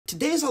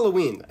Today is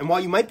Halloween, and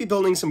while you might be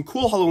building some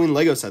cool Halloween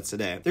Lego sets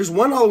today, there's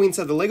one Halloween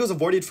set that LEGO's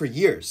avoided for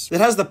years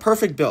that has the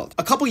perfect build.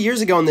 A couple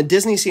years ago in the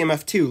Disney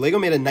CMF2, LEGO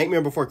made a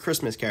Nightmare Before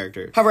Christmas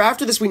character. However,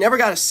 after this, we never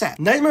got a set.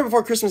 Nightmare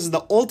Before Christmas is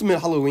the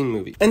ultimate Halloween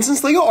movie. And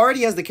since LEGO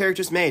already has the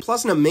characters made,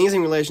 plus an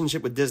amazing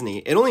relationship with Disney,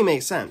 it only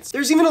makes sense.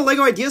 There's even a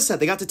LEGO Ideas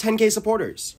set that got to 10K supporters.